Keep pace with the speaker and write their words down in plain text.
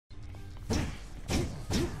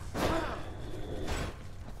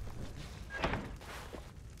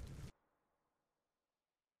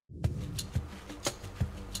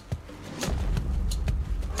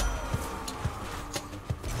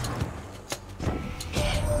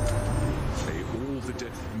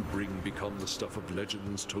become the stuff of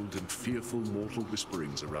legends told in fearful mortal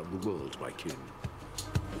whisperings around the world, my kin.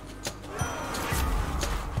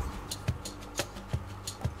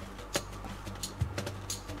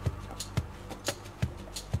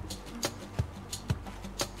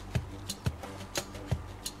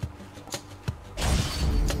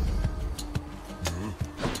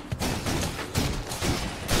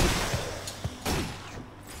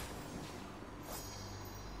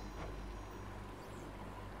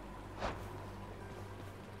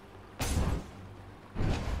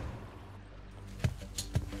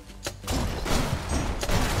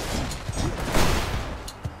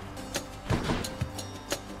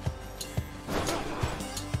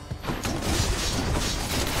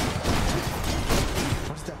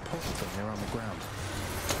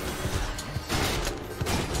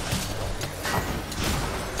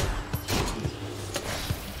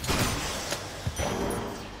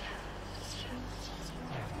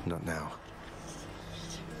 Not now.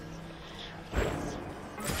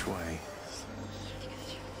 Which way?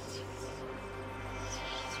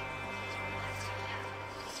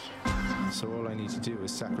 So all I need to do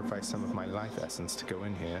is sacrifice some of my life essence to go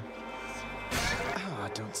in here. Ah, I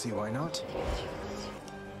don't see why not.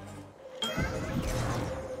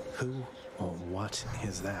 Who or what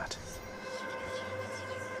is that?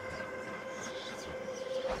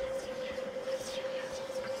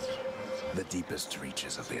 The deepest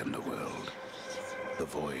reaches of the underworld. The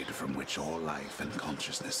void from which all life and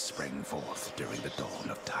consciousness sprang forth during the dawn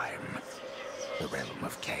of time. The realm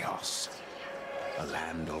of chaos. A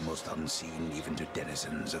land almost unseen even to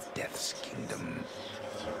denizens of Death's kingdom.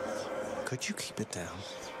 Could you keep it down?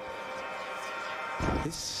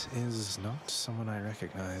 This is not someone I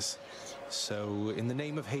recognize. So, in the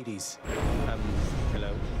name of Hades,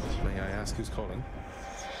 hello, may I ask who's calling?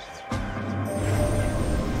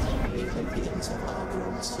 The beings have all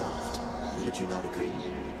grown soft. Would you not agree?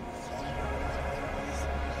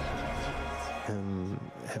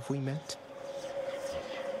 Have we met?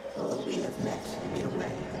 Oh, we have met, in a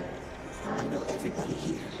way. I know everybody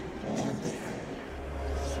here and there.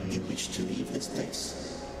 You wish to leave this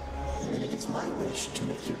place, and it is my wish to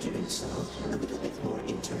make your doing so a little bit more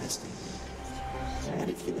interesting. And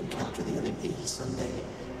if you encounter the Olympians someday,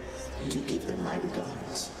 do give them my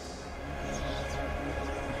regards.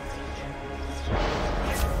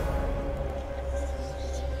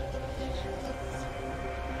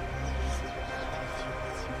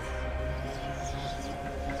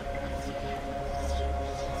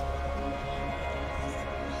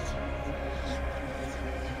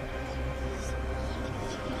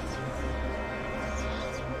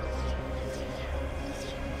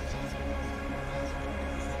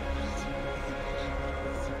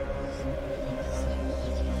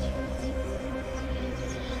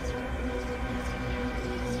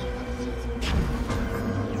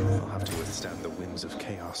 The winds of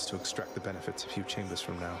chaos to extract the benefits a few chambers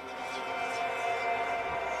from now.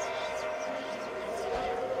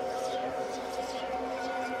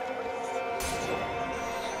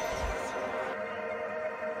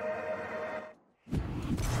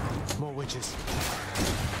 More witches.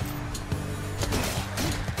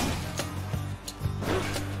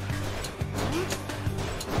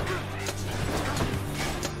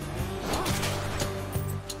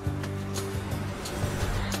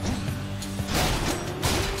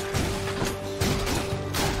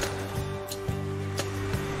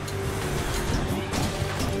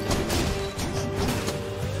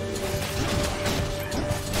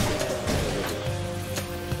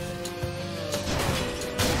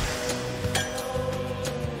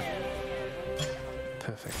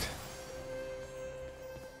 Perfect.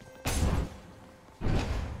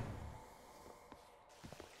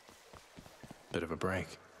 Bit of a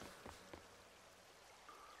break.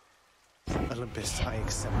 Olympus, I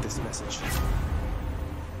accept this message.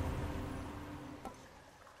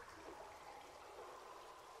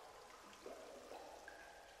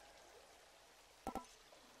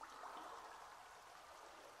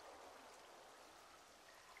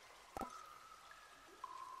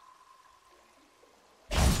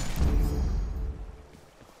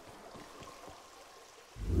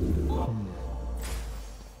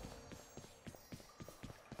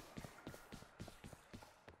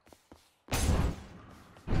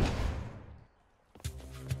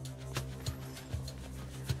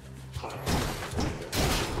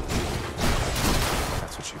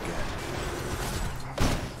 That's what you get.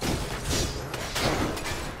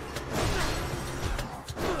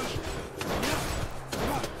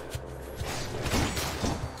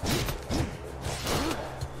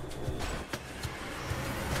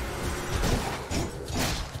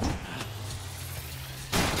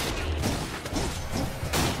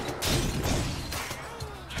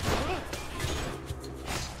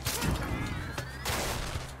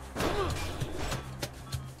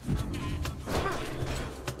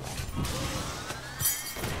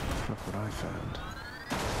 found.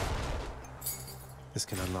 This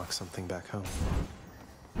can unlock something back home.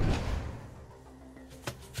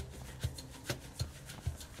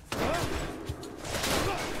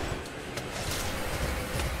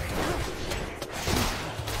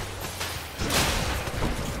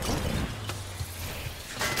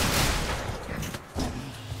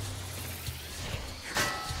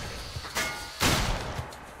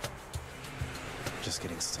 Just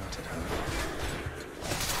getting started, huh?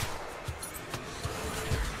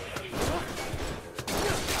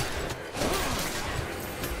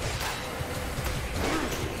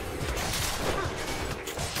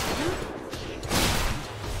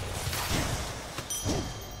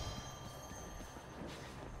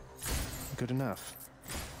 Good enough.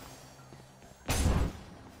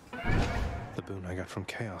 The boon I got from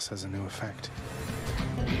Chaos has a new effect.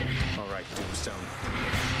 All right, Doomstone.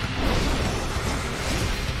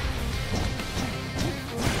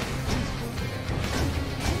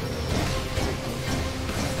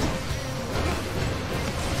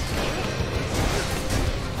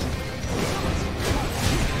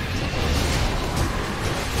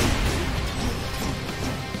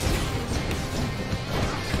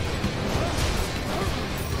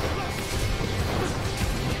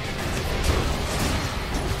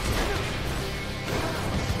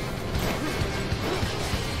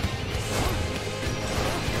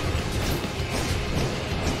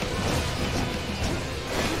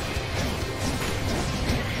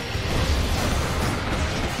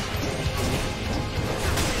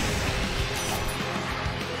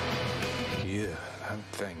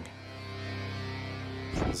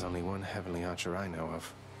 There's only one Heavenly Archer I know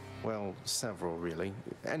of. Well, several, really.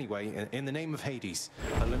 Anyway, in the name of Hades,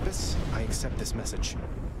 Olympus, I accept this message.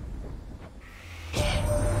 I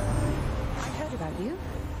heard about you.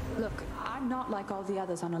 Look, I'm not like all the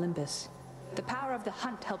others on Olympus. The power of the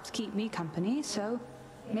hunt helps keep me company, so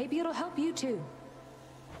maybe it'll help you too.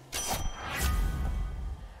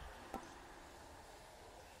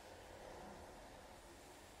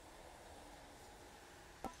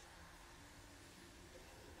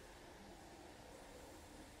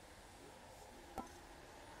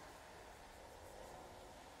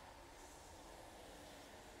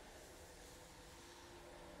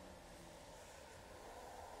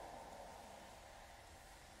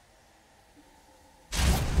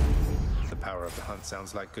 The power of the hunt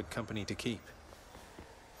sounds like good company to keep.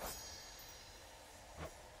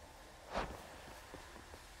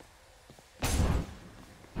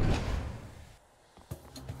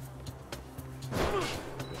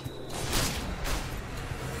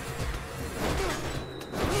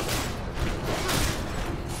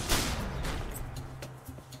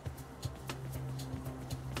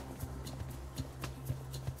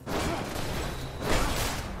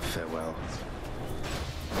 Farewell.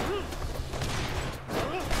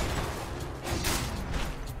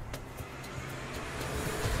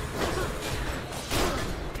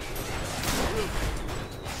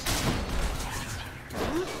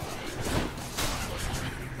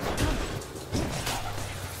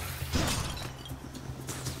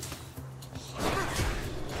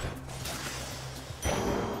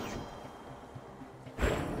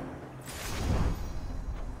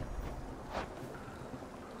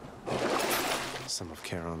 Some of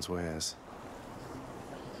Charon's wares.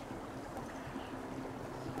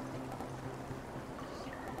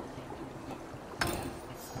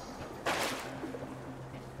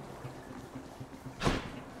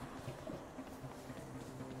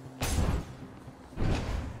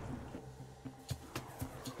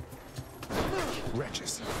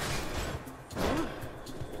 Wretches.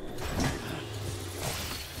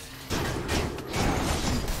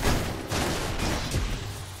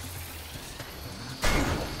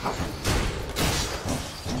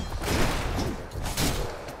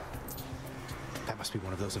 That must be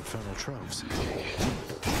one of those infernal troves.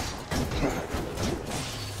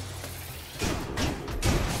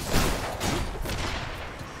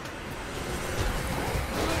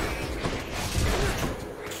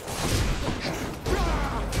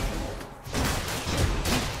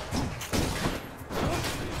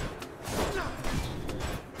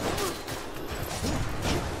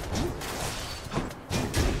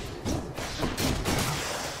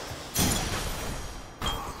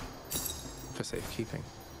 For safekeeping.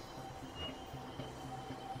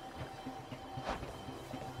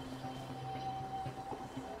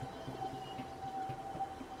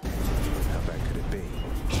 How bad could it be?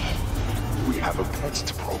 We have a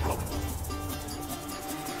pest problem.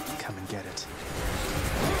 Come and get it.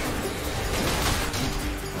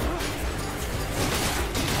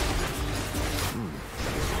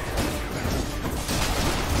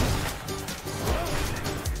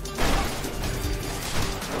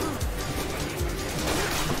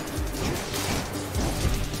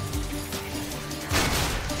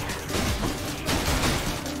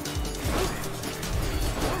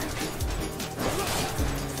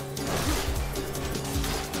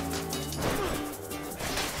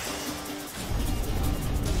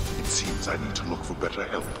 better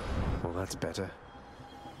help. Well, that's better.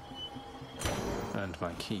 And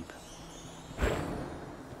my keep.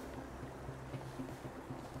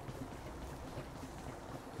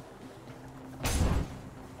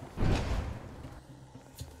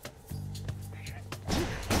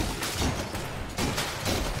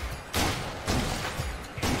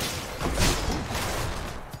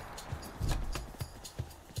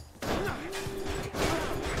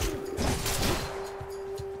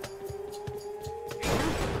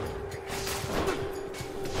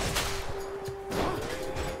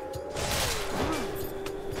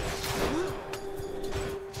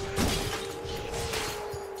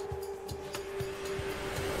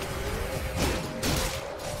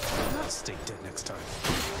 Stay dead next time.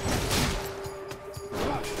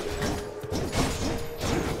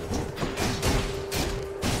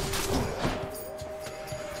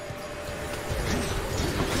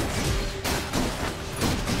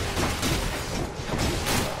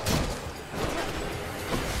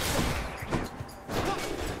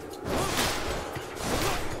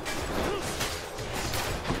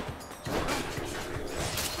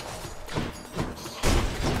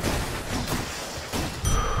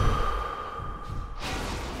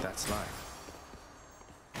 That's life.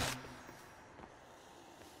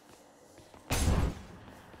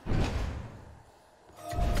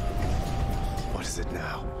 What is it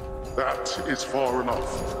now? That is far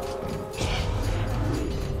enough.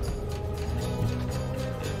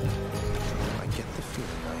 I get the feeling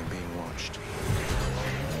I am being watched.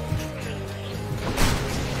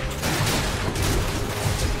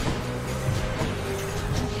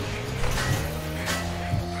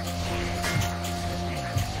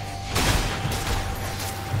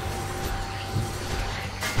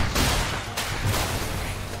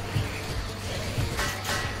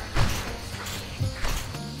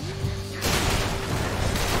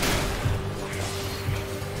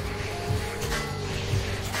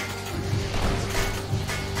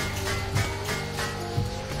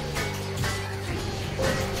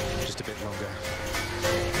 Just a bit longer.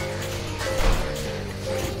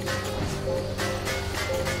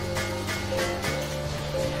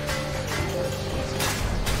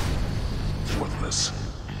 Worthless.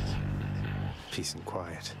 Peace and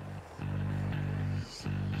quiet.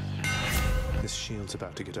 This shield's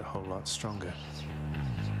about to get a whole lot stronger.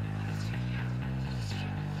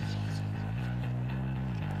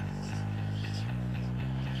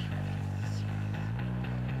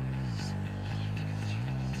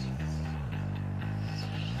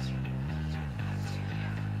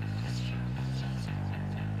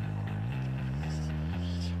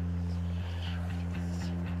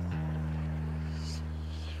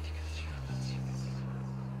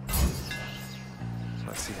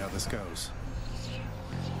 Let's see how this goes.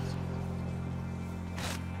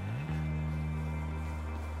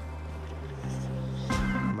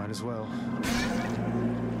 Might as well.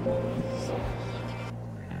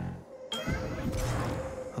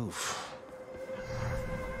 Oof.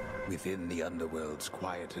 Within the underworld's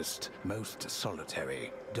quietest, most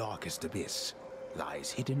solitary, darkest abyss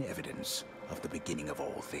lies hidden evidence of the beginning of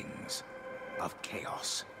all things, of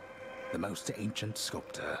chaos, the most ancient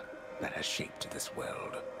sculptor that has shaped this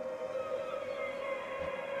world.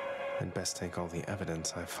 I'd best take all the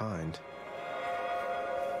evidence I find.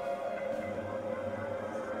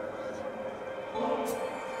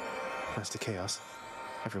 Master Chaos,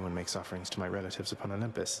 everyone makes offerings to my relatives upon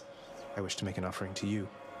Olympus. I wish to make an offering to you.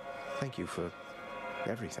 Thank you for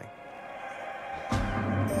everything.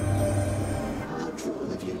 How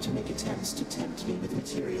cruel of you to make attempts to tempt me with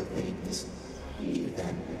material things. You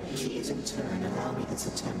then, please in turn allow me this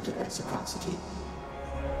attempt at reciprocity.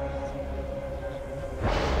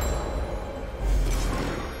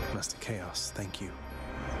 Master Chaos, thank you.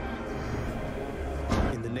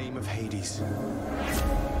 In the name of Hades.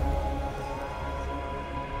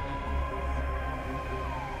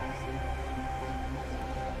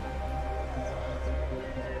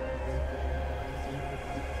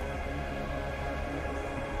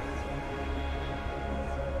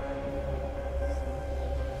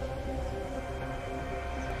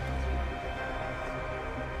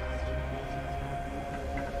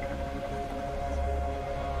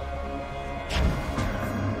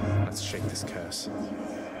 Let's shake this curse.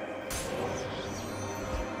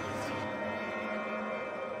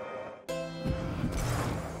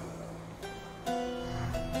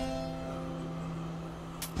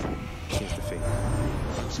 Here's the fee.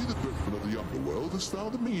 I see the Boatman of the Underworld has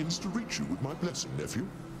found the means to reach you with my blessing, nephew.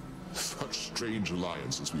 Such strange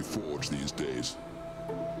alliances we forge these days.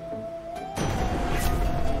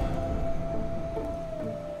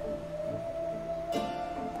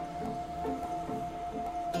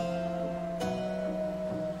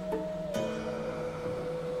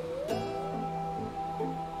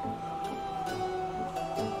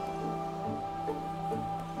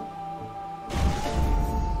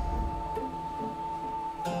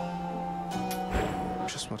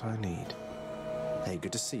 what I need. Hey,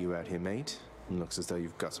 good to see you out here, mate. Looks as though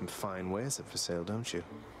you've got some fine wares up for sale, don't you?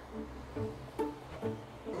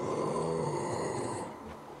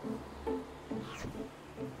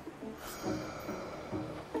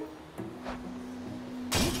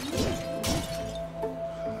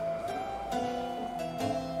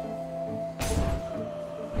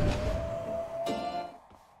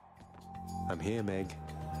 I'm here, Meg.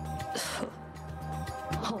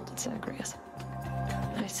 Hold it, Zagreus.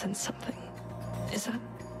 I sense something. Is that...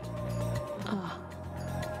 Ah.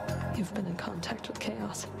 You've been in contact with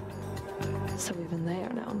Chaos. So even they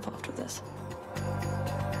are now involved with this.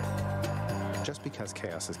 Just because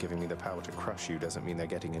Chaos is giving me the power to crush you doesn't mean they're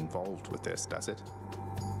getting involved with this, does it?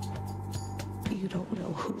 You don't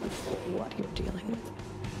know who or what you're dealing with.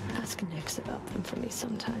 Ask Nyx about them for me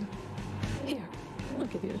sometime. Here, I'll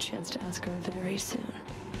give you a chance to ask her very soon.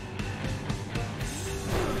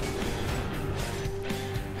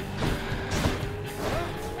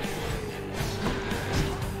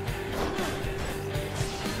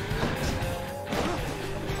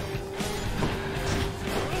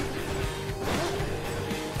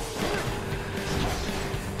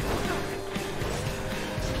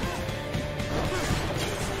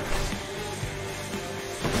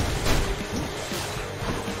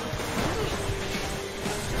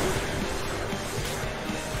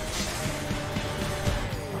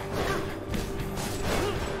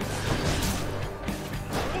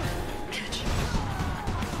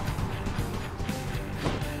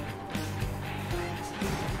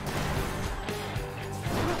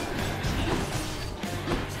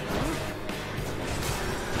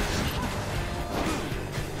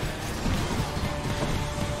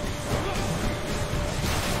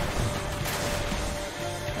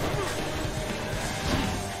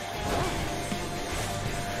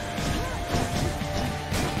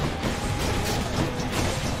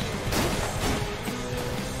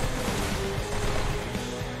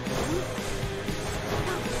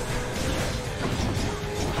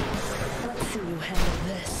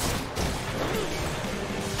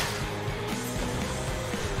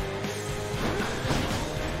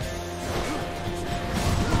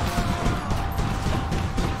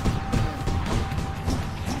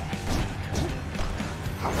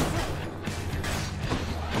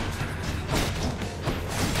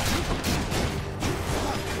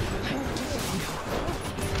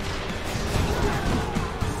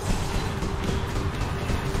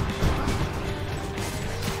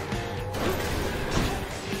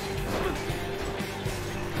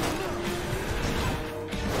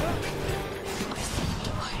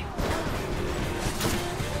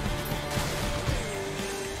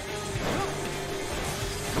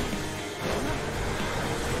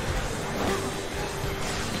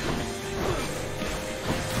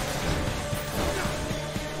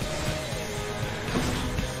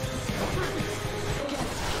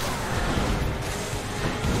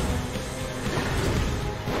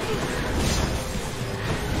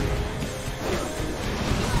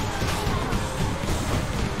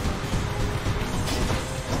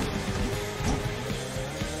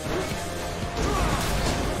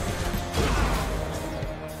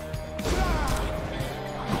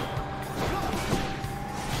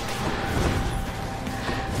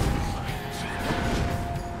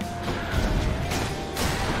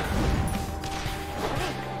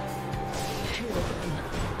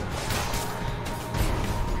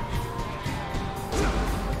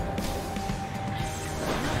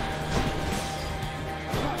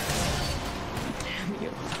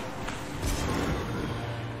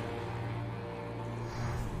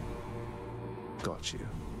 Got you.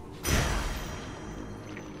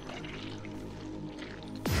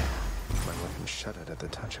 My weapon shuddered at the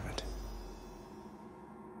touch of it.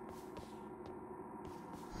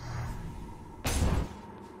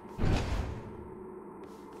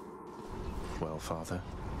 Well, Father?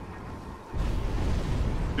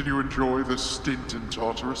 Did you enjoy the stint in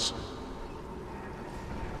Tartarus?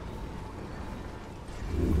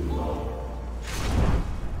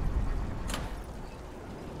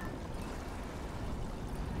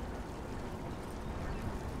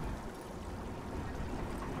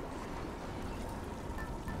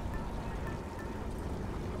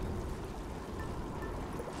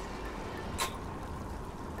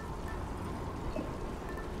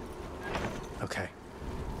 Okay.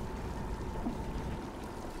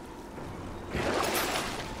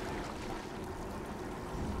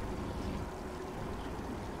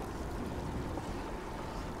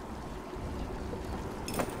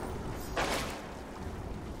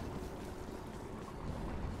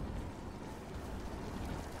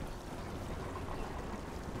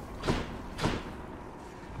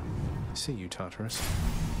 see you, Tartarus.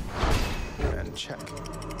 And check.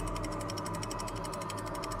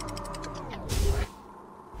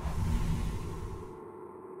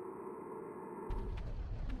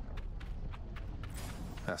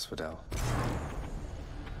 Asphodel.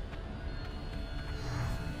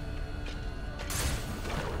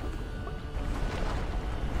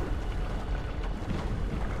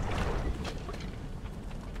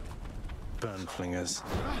 Burnflingers.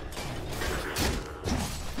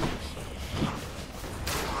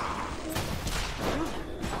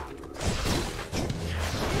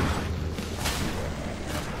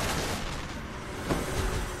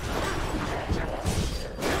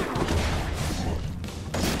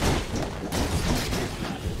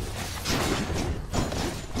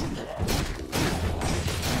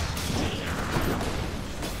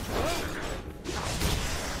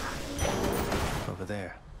 Over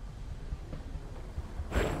there.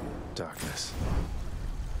 Darkness.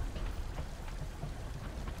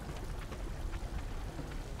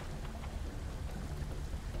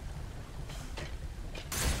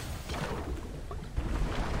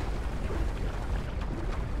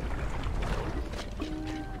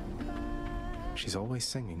 She's always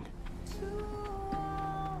singing.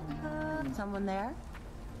 Someone there?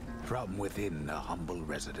 From within a humble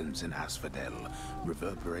residence in Asphodel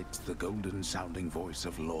reverberates the golden-sounding voice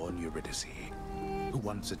of Lorne Eurydice, who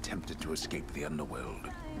once attempted to escape the underworld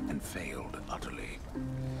and failed utterly,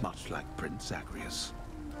 much like Prince Zagreus.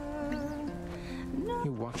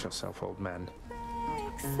 You watch yourself, old man.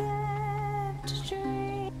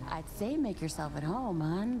 I'd say make yourself at home,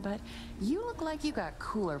 hon, but you look like you got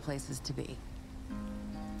cooler places to be.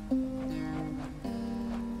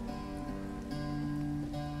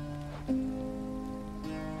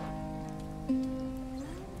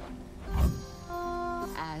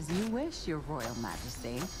 As you wish, Your Royal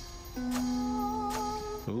Majesty.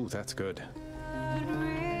 Ooh, that's good.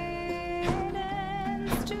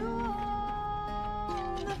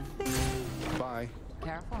 Bye.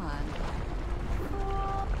 Careful, hon.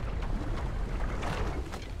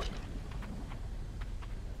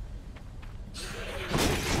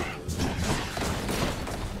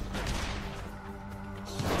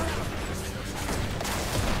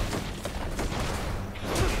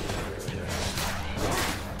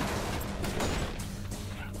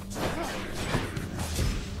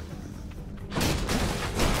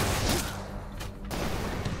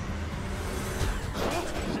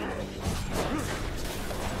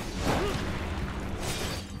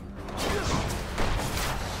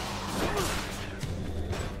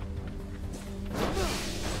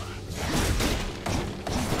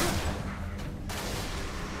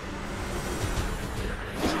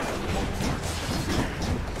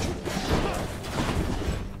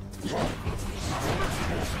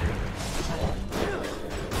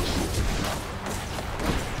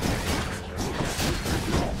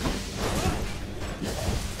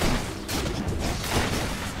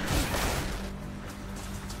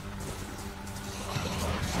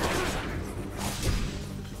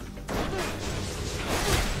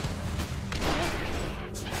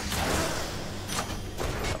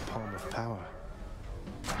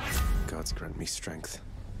 Gods grant me strength.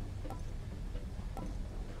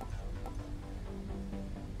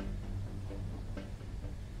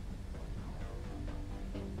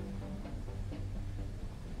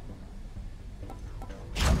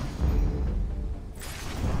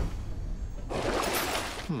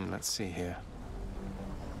 Let's see here.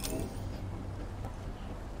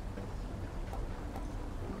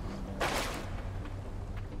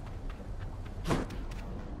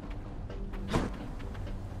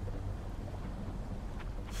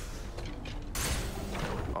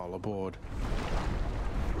 All aboard.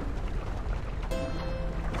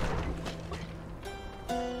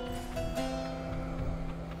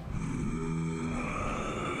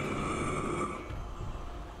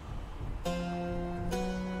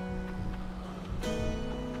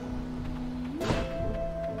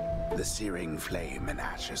 The searing flame and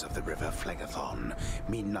ashes of the river Phlegethon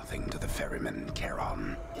mean nothing to the ferryman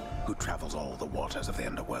Charon, who travels all the waters of the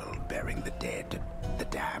underworld bearing the dead, the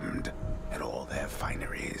damned, and all their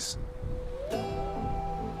fineries.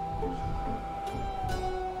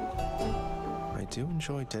 I do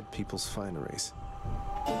enjoy dead people's fineries.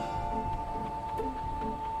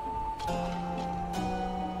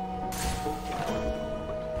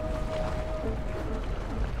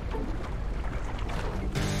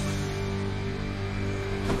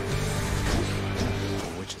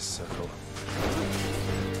 Circle.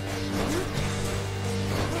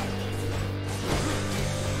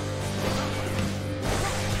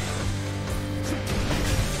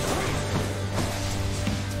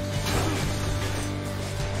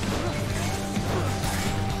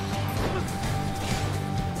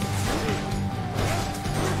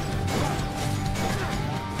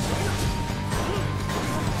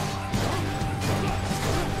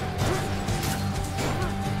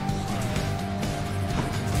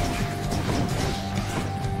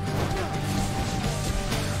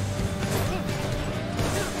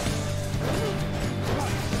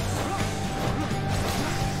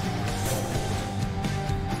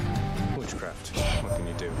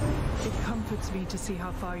 comforts me to see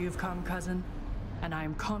how far you've come, cousin, and I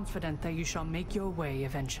am confident that you shall make your way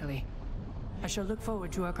eventually. I shall look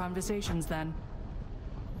forward to our conversations then.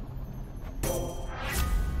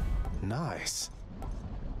 Nice.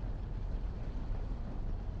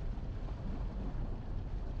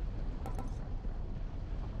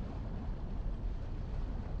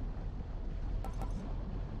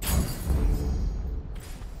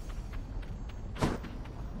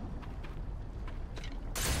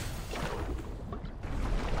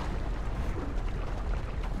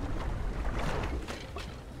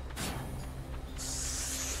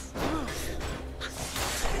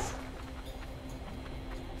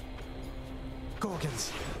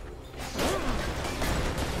 Gorgons.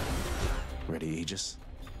 Ready, Aegis?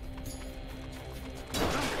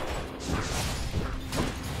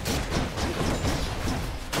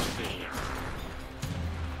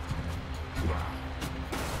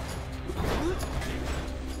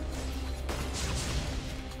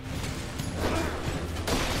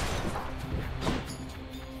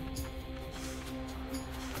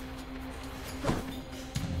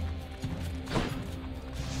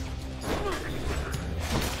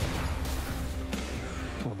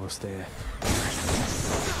 Almost there.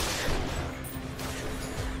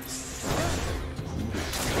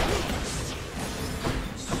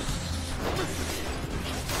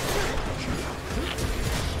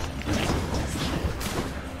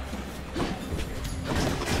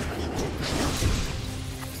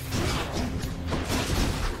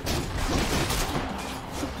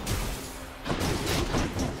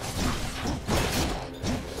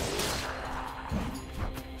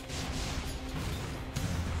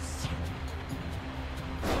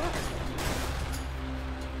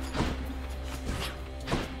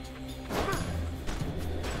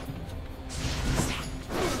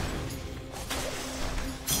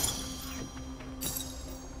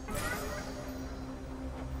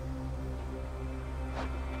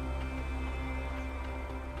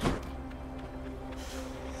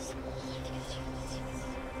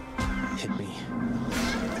 Hit me.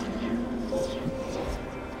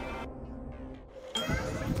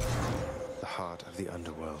 The heart of the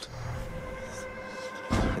underworld.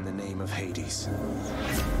 In the name of Hades.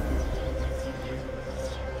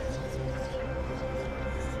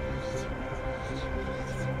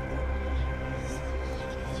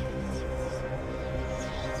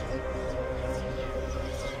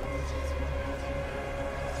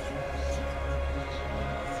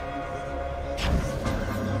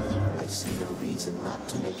 I see no reason not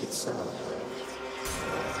to make it so.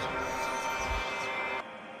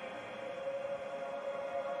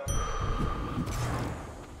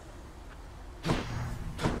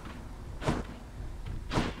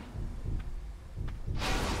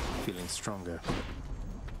 Feeling stronger.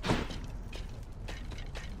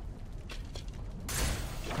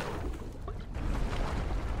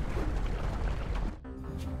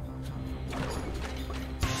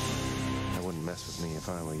 I wouldn't mess with me if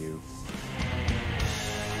I were you.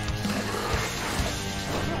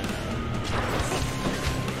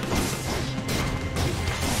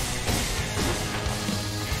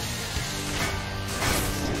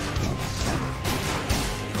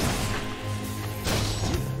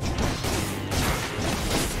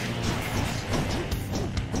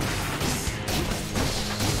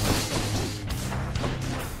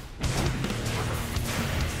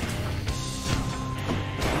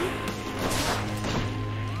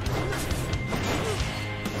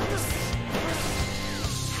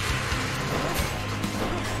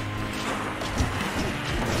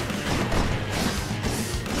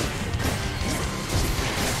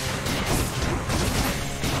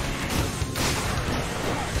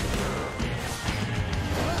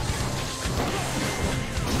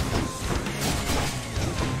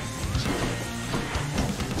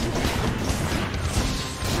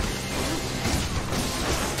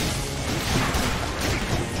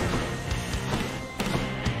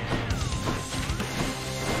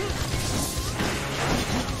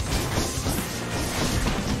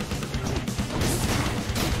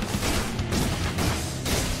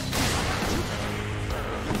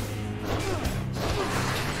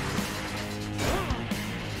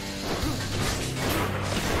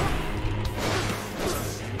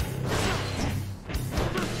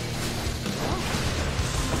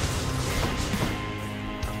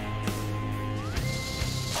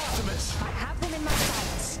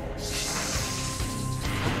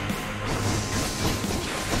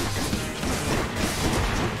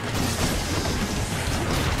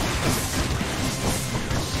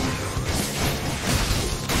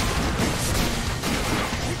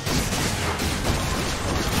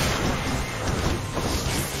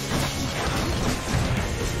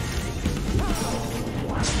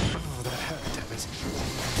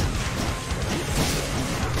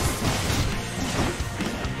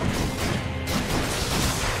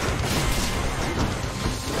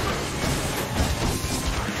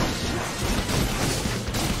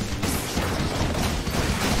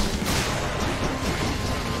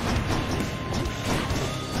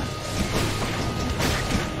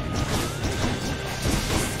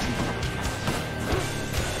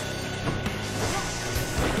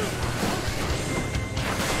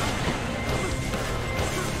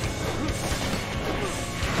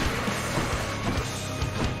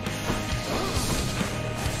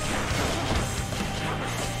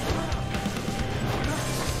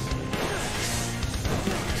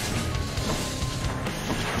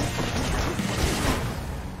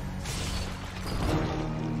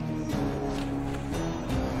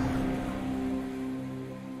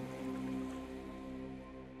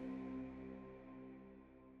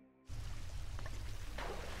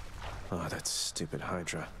 Oh, that stupid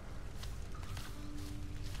Hydra.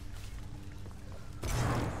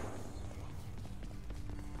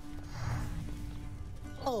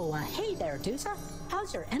 Oh, hey there, Dusa.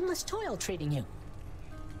 How's your endless toil treating you?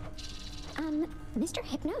 Mr.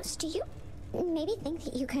 Hypnos, do you maybe think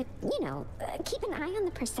that you could, keep an eye on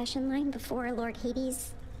the procession line before Lord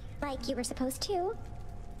Hades, like you were supposed to?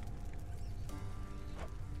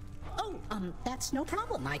 Oh, that's no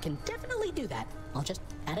problem. I can definitely do that. I'll just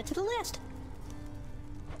add it to the list.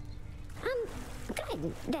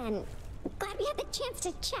 Good, then. Glad we had the chance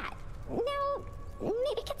to chat. Now,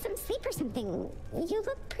 maybe get some sleep or something. You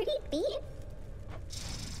look pretty beat.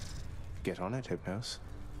 Get on it, Hypnos.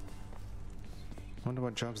 Wonder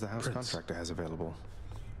what jobs the house contractor has available.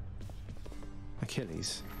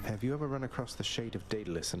 Achilles, have you ever run across the Shade of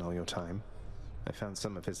Daedalus in all your time? I found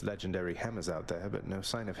some of his legendary hammers out there, but no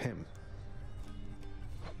sign of him.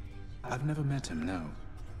 I've never met him, no.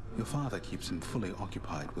 Your father keeps him fully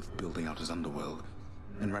occupied with building out his underworld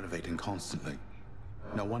and renovating constantly.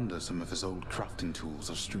 No wonder some of his old crafting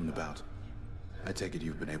tools are strewn about. I take it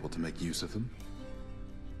you've been able to make use of them?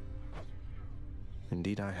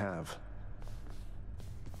 Indeed I have.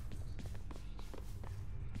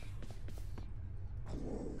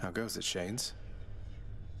 How goes it, Shades?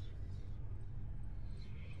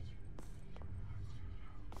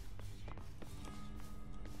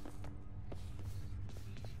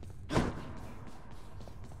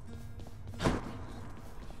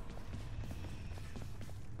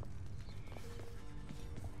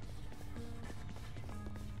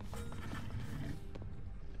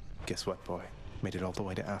 Guess what, boy? Made it all the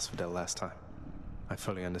way to Asphodel last time. I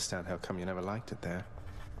fully understand how come you never liked it there.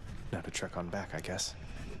 Now to trek on back, I guess.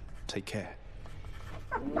 Take care.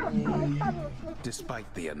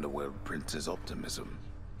 Despite the Underworld Prince's optimism,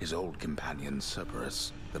 his old companion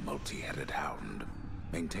Cerberus, the multi-headed hound,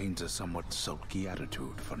 maintains a somewhat sulky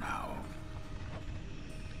attitude for now.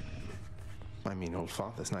 I mean, old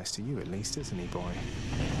father's nice to you at least, isn't he, boy?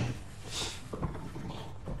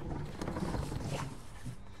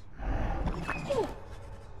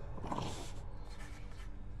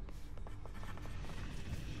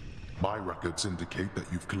 My records indicate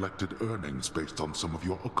that you've collected earnings based on some of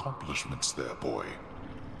your accomplishments there, boy.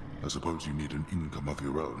 I suppose you need an income of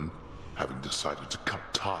your own, having decided to cut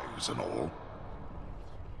ties and all.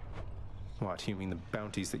 What, you mean the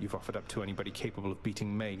bounties that you've offered up to anybody capable of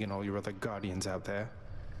beating Meg and all your other guardians out there?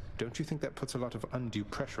 Don't you think that puts a lot of undue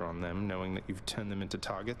pressure on them, knowing that you've turned them into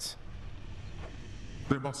targets?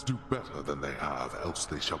 They must do better than they have, else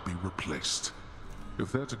they shall be replaced.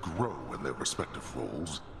 If they're to grow in their respective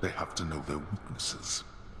roles, they have to know their weaknesses.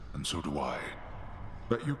 And so do I.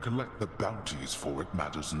 That you collect the bounties for it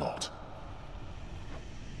matters not.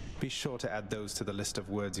 Be sure to add those to the list of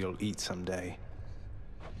words you'll eat someday.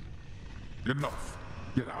 Enough.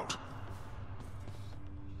 Get out.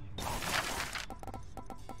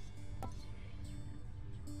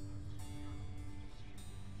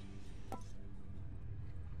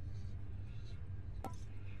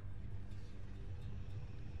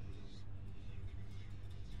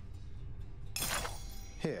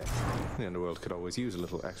 Here, the Underworld could always use a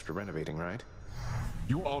little extra renovating, right?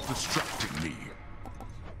 You are distracting me.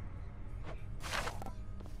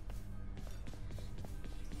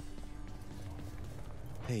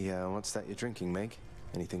 Hey, what's that you're drinking, Meg?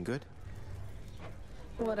 Anything good?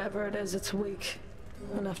 Whatever it is, it's weak.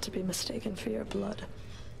 Enough to be mistaken for your blood.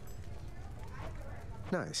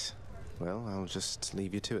 Nice. Well, I'll just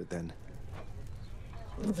leave you to it then.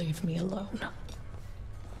 Leave me alone.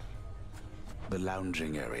 The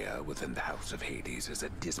lounging area within the House of Hades is a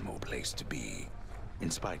dismal place to be, in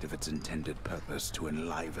spite of its intended purpose to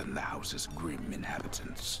enliven the house's grim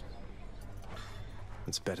inhabitants.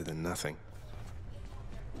 It's better than nothing.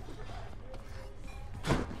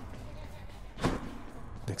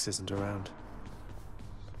 Nyx isn't around.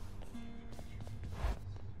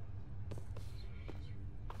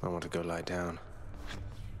 I want to go lie down.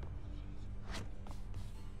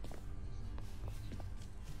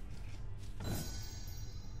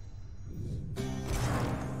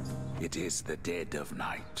 It is the dead of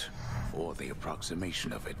night, or the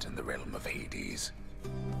approximation of it in the realm of Hades.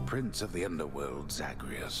 Prince of the Underworld,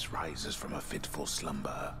 Zagreus, rises from a fitful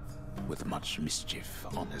slumber, with much mischief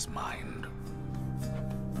on his mind.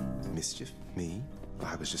 Mischief? Me?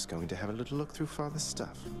 I was just going to have a little look through Father's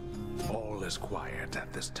stuff. All is quiet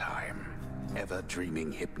at this time.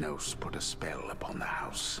 Ever-dreaming Hypnos put a spell upon the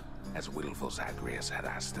house, as willful Zagreus had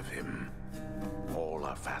asked of him. All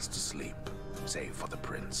are fast asleep, save for the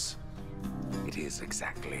prince. It is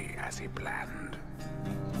exactly as he planned.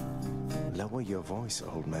 Lower your voice,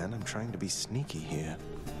 old man. I'm trying to be sneaky here.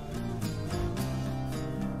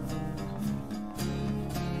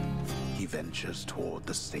 ventures toward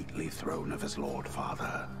the stately throne of his Lord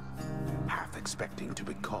Father, half expecting to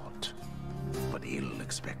be caught, but ill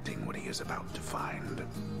expecting what he is about to find.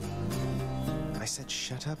 I said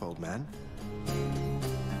shut up, old man.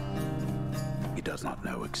 He does not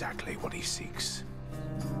know exactly what he seeks.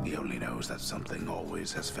 He only knows that something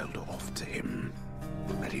always has felt off to him,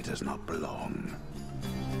 that he does not belong.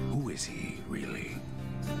 Who is he, really?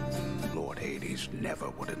 Lord Hades never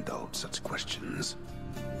would indulge such questions,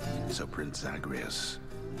 so Prince Zagreus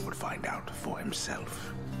would find out for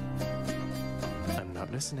himself. I'm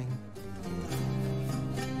not listening.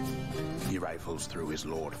 He rifles through his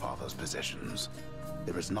Lord Father's possessions.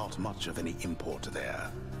 There is not much of any import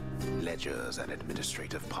there. Ledgers and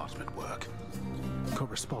administrative parchment work.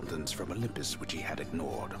 Correspondence from Olympus which he had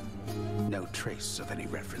ignored. No trace of any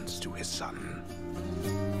reference to his son.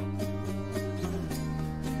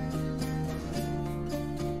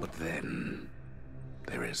 But then,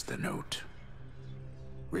 there is the note.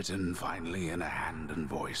 Written finally in a hand and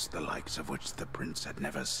voice the likes of which the prince had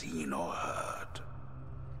never seen or heard.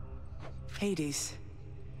 Hades,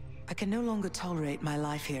 I can no longer tolerate my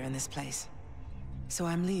life here in this place. So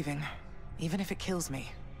I'm leaving, even if it kills me.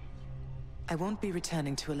 I won't be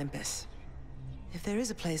returning to Olympus. If there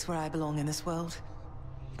is a place where I belong in this world,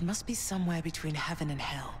 it must be somewhere between heaven and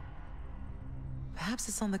hell. Perhaps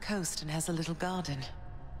it's on the coast and has a little garden.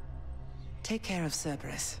 Take care of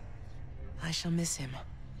Cerberus. I shall miss him.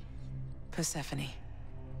 Persephone.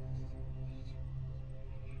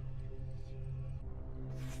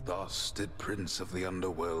 Thus did Prince of the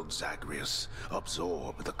Underworld Zagreus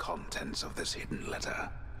absorb the contents of this hidden letter,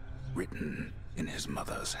 written in his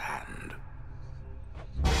mother's hand.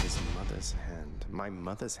 His mother's hand? My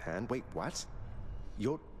mother's hand? Wait, what?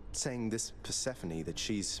 You're saying this Persephone, that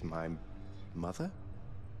she's my mother?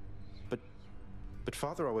 But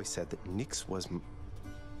Father always said that Nyx was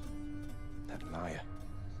that liar.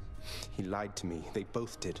 He lied to me. They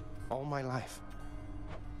both did. All my life.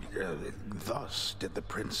 Thus did the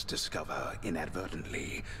prince discover,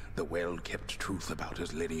 inadvertently, the well-kept truth about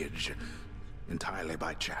his lineage. Entirely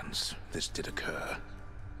by chance, this did occur.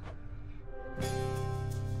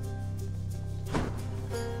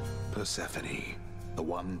 Persephone, the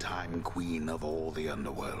one-time queen of all the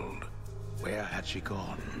underworld. Where had she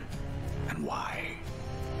gone? And why?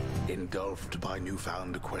 Engulfed by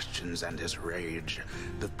newfound questions and his rage,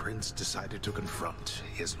 the prince decided to confront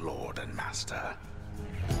his lord and master.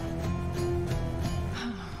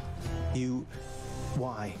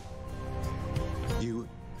 Why? You're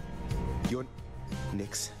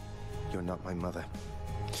Nyx. You're not my mother.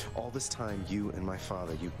 All this time, you and my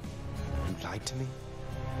father, you lied to me?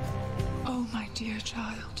 Oh, my dear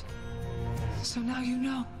child. So now you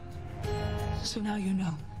know. So now you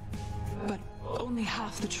know. But only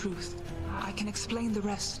half the truth. I can explain the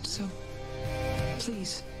rest, so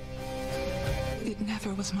please. It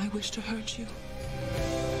never was my wish to hurt you.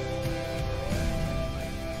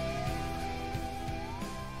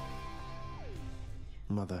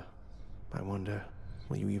 Mother, I wonder,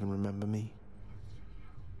 will you even remember me?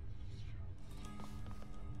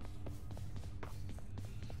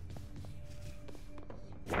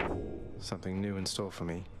 Something new in store for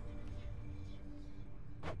me.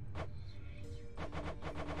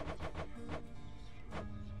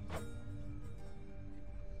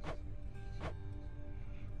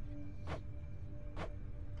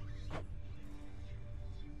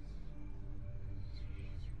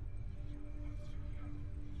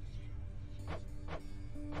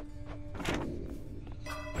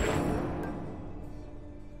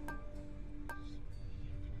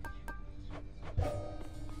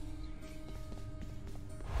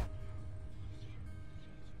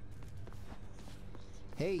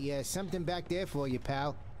 Hey, something back there for you,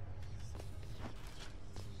 pal.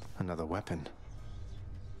 Another weapon.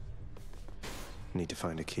 Need to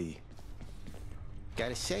find a key.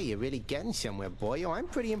 Gotta say, you're really getting somewhere, boy. I'm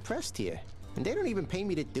pretty impressed here. And they don't even pay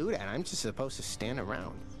me to do that. I'm just supposed to stand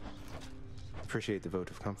around. Appreciate the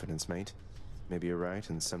vote of confidence, mate. Maybe you're right,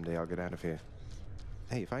 and someday I'll get out of here.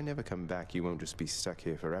 Hey, if I never come back, you won't just be stuck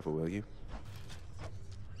here forever, will you?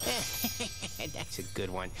 That's a good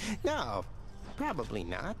one. No, probably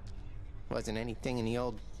not. Wasn't anything in the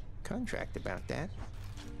old contract about that.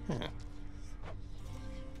 Huh.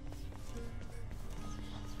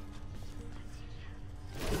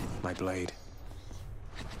 My blade.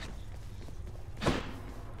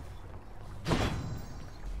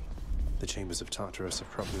 The chambers of Tartarus have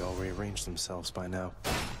probably all rearranged themselves by now.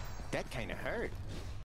 That kind of hurt.